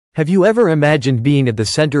Have you ever imagined being at the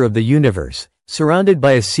center of the universe, surrounded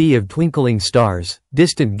by a sea of twinkling stars,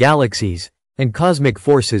 distant galaxies, and cosmic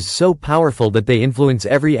forces so powerful that they influence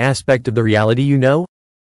every aspect of the reality you know?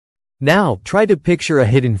 Now, try to picture a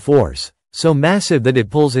hidden force, so massive that it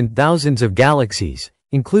pulls in thousands of galaxies,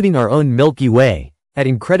 including our own Milky Way, at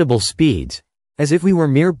incredible speeds, as if we were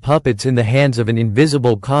mere puppets in the hands of an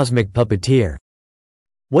invisible cosmic puppeteer.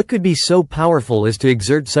 What could be so powerful as to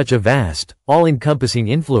exert such a vast, all-encompassing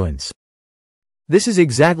influence? This is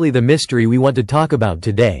exactly the mystery we want to talk about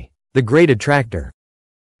today, the Great Attractor.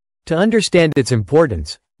 To understand its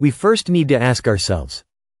importance, we first need to ask ourselves,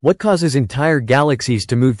 what causes entire galaxies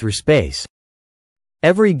to move through space?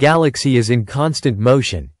 Every galaxy is in constant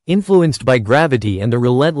motion, influenced by gravity and the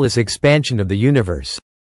relentless expansion of the universe.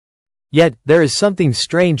 Yet, there is something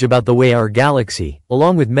strange about the way our galaxy,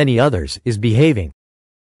 along with many others, is behaving.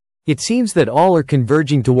 It seems that all are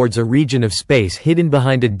converging towards a region of space hidden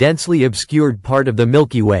behind a densely obscured part of the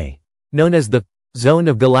Milky Way, known as the zone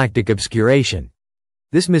of galactic obscuration.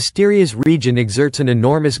 This mysterious region exerts an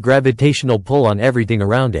enormous gravitational pull on everything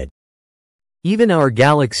around it. Even our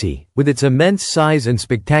galaxy, with its immense size and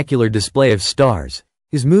spectacular display of stars,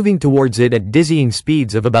 is moving towards it at dizzying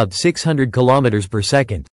speeds of about 600 kilometers per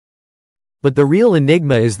second. But the real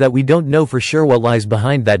enigma is that we don't know for sure what lies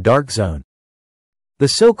behind that dark zone. The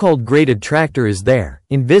so-called Great Attractor is there,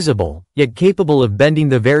 invisible, yet capable of bending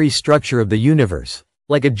the very structure of the universe,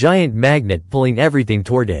 like a giant magnet pulling everything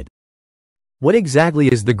toward it. What exactly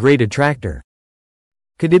is the Great Attractor?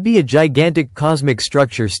 Could it be a gigantic cosmic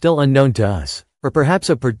structure still unknown to us, or perhaps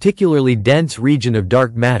a particularly dense region of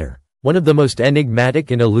dark matter, one of the most enigmatic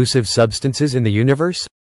and elusive substances in the universe?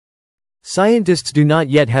 Scientists do not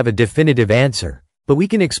yet have a definitive answer, but we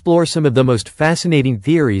can explore some of the most fascinating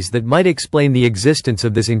theories that might explain the existence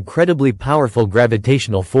of this incredibly powerful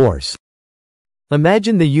gravitational force.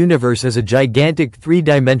 Imagine the universe as a gigantic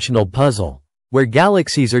three-dimensional puzzle, where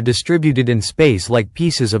galaxies are distributed in space like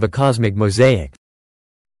pieces of a cosmic mosaic.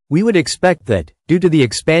 We would expect that, due to the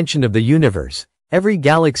expansion of the universe, every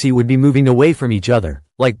galaxy would be moving away from each other,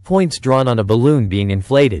 like points drawn on a balloon being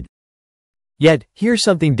inflated. Yet, here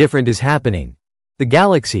something different is happening. The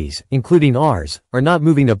galaxies, including ours, are not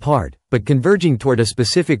moving apart, but converging toward a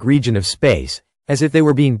specific region of space, as if they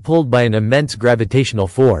were being pulled by an immense gravitational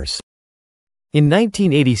force. In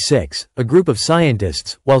 1986, a group of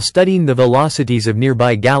scientists, while studying the velocities of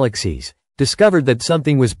nearby galaxies, discovered that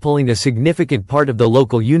something was pulling a significant part of the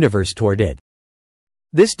local universe toward it.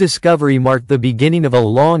 This discovery marked the beginning of a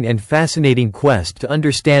long and fascinating quest to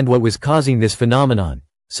understand what was causing this phenomenon,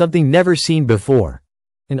 something never seen before.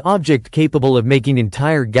 An object capable of making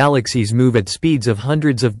entire galaxies move at speeds of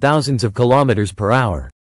hundreds of thousands of kilometers per hour.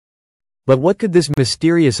 But what could this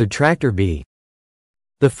mysterious attractor be?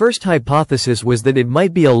 The first hypothesis was that it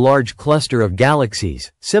might be a large cluster of galaxies,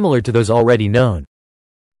 similar to those already known.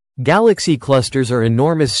 Galaxy clusters are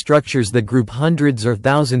enormous structures that group hundreds or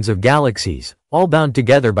thousands of galaxies, all bound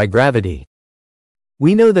together by gravity.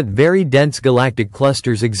 We know that very dense galactic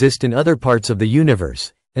clusters exist in other parts of the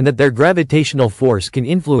universe, and that their gravitational force can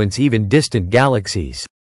influence even distant galaxies.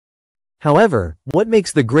 However, what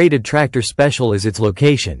makes the Great Attractor special is its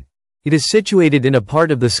location. It is situated in a part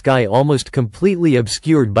of the sky almost completely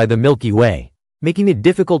obscured by the Milky Way, making it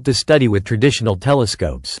difficult to study with traditional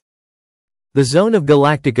telescopes. The zone of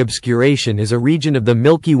galactic obscuration is a region of the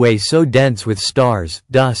Milky Way so dense with stars,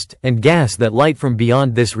 dust, and gas that light from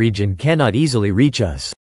beyond this region cannot easily reach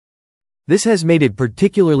us. This has made it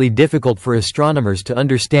particularly difficult for astronomers to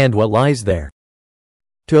understand what lies there.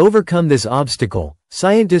 To overcome this obstacle,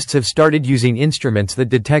 scientists have started using instruments that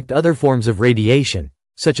detect other forms of radiation,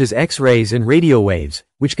 such as X-rays and radio waves,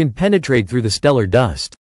 which can penetrate through the stellar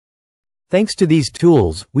dust. Thanks to these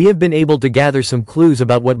tools, we have been able to gather some clues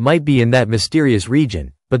about what might be in that mysterious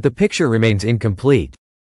region, but the picture remains incomplete.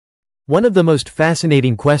 One of the most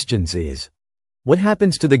fascinating questions is, what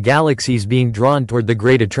happens to the galaxies being drawn toward the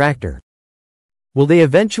Great Attractor? Will they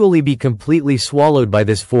eventually be completely swallowed by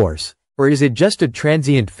this force, or is it just a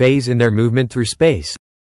transient phase in their movement through space?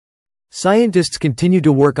 Scientists continue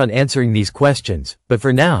to work on answering these questions, but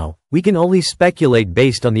for now, we can only speculate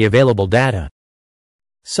based on the available data.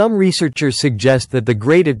 Some researchers suggest that the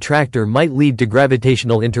Great Attractor might lead to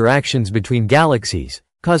gravitational interactions between galaxies,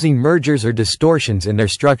 causing mergers or distortions in their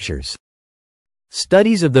structures.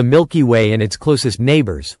 Studies of the Milky Way and its closest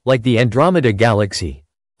neighbors, like the Andromeda Galaxy,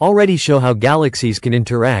 already show how galaxies can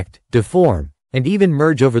interact, deform, and even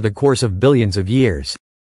merge over the course of billions of years.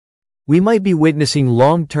 We might be witnessing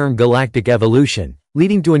long-term galactic evolution,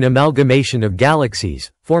 leading to an amalgamation of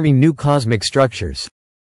galaxies, forming new cosmic structures.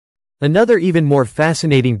 Another even more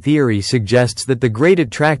fascinating theory suggests that the Great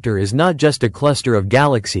Attractor is not just a cluster of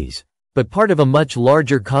galaxies, but part of a much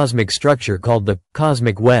larger cosmic structure called the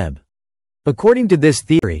cosmic web. According to this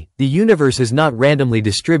theory, the universe is not randomly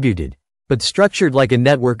distributed, but structured like a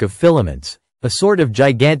network of filaments, a sort of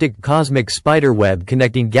gigantic cosmic spider web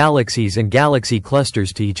connecting galaxies and galaxy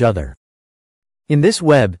clusters to each other. In this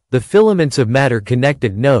web, the filaments of matter connect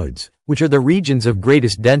at nodes, which are the regions of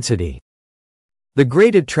greatest density. The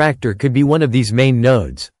Great Attractor could be one of these main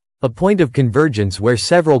nodes, a point of convergence where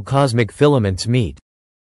several cosmic filaments meet.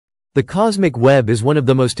 The cosmic web is one of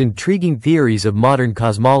the most intriguing theories of modern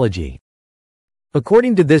cosmology.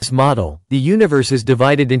 According to this model, the universe is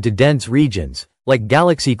divided into dense regions, like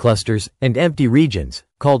galaxy clusters, and empty regions,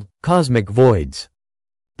 called cosmic voids.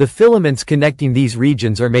 The filaments connecting these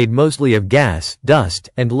regions are made mostly of gas, dust,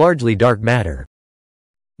 and largely dark matter.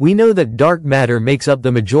 We know that dark matter makes up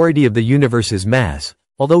the majority of the universe's mass,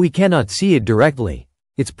 although we cannot see it directly.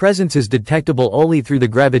 Its presence is detectable only through the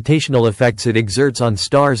gravitational effects it exerts on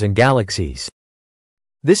stars and galaxies.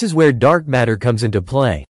 This is where dark matter comes into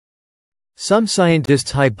play. Some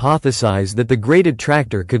scientists hypothesize that the Great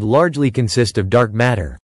Attractor could largely consist of dark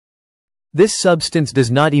matter. This substance does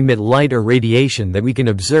not emit light or radiation that we can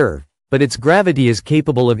observe, but its gravity is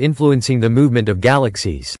capable of influencing the movement of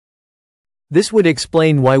galaxies. This would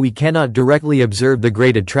explain why we cannot directly observe the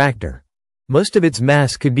Great Attractor. Most of its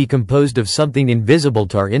mass could be composed of something invisible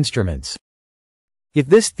to our instruments. If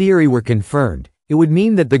this theory were confirmed, it would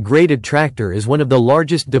mean that the Great Attractor is one of the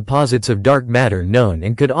largest deposits of dark matter known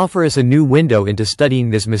and could offer us a new window into studying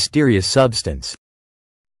this mysterious substance.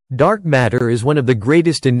 Dark matter is one of the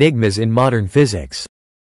greatest enigmas in modern physics.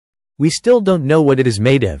 We still don't know what it is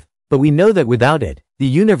made of, but we know that without it, the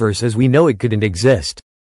universe as we know it couldn't exist.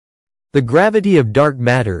 The gravity of dark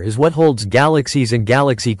matter is what holds galaxies and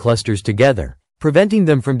galaxy clusters together, preventing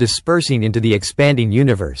them from dispersing into the expanding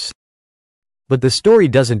universe. But the story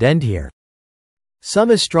doesn't end here.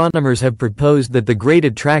 Some astronomers have proposed that the Great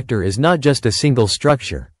Attractor is not just a single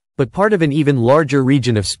structure, but part of an even larger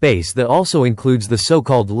region of space that also includes the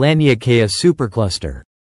so-called Laniakea supercluster.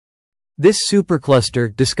 This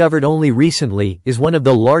supercluster, discovered only recently, is one of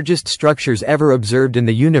the largest structures ever observed in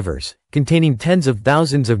the universe, containing tens of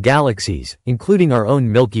thousands of galaxies, including our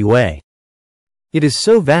own Milky Way. It is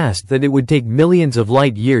so vast that it would take millions of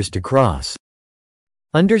light years to cross.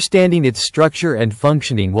 Understanding its structure and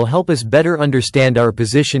functioning will help us better understand our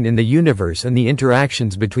position in the universe and the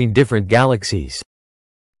interactions between different galaxies.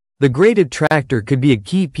 The Great Attractor could be a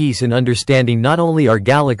key piece in understanding not only our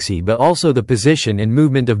galaxy but also the position and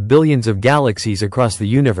movement of billions of galaxies across the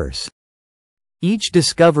universe. Each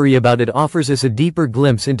discovery about it offers us a deeper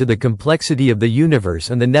glimpse into the complexity of the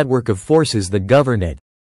universe and the network of forces that govern it.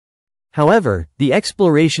 However, the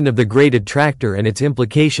exploration of the Great Attractor and its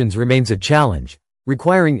implications remains a challenge,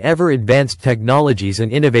 requiring ever-advanced technologies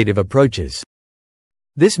and innovative approaches.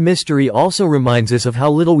 This mystery also reminds us of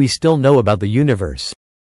how little we still know about the universe.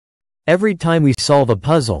 Every time we solve a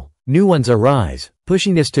puzzle, new ones arise,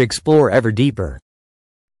 pushing us to explore ever deeper.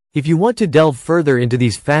 If you want to delve further into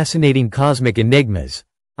these fascinating cosmic enigmas,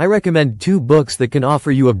 I recommend two books that can offer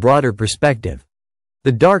you a broader perspective.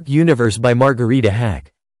 The Dark Universe by Margarita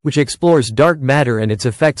Hack, which explores dark matter and its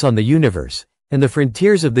effects on the universe, and The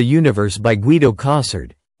Frontiers of the Universe by Guido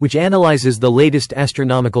Cossard, which analyzes the latest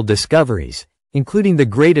astronomical discoveries, including the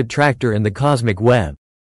Great Attractor and the cosmic web.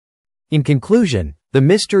 In conclusion, the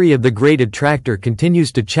mystery of the Great Attractor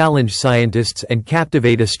continues to challenge scientists and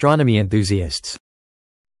captivate astronomy enthusiasts.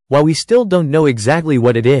 While we still don't know exactly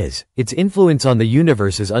what it is, its influence on the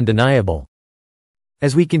universe is undeniable.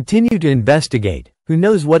 As we continue to investigate, who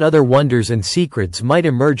knows what other wonders and secrets might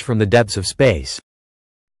emerge from the depths of space.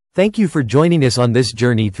 Thank you for joining us on this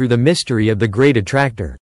journey through the mystery of the Great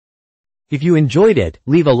Attractor. If you enjoyed it,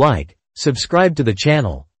 leave a like, subscribe to the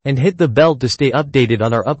channel, and hit the bell to stay updated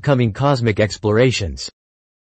on our upcoming cosmic explorations.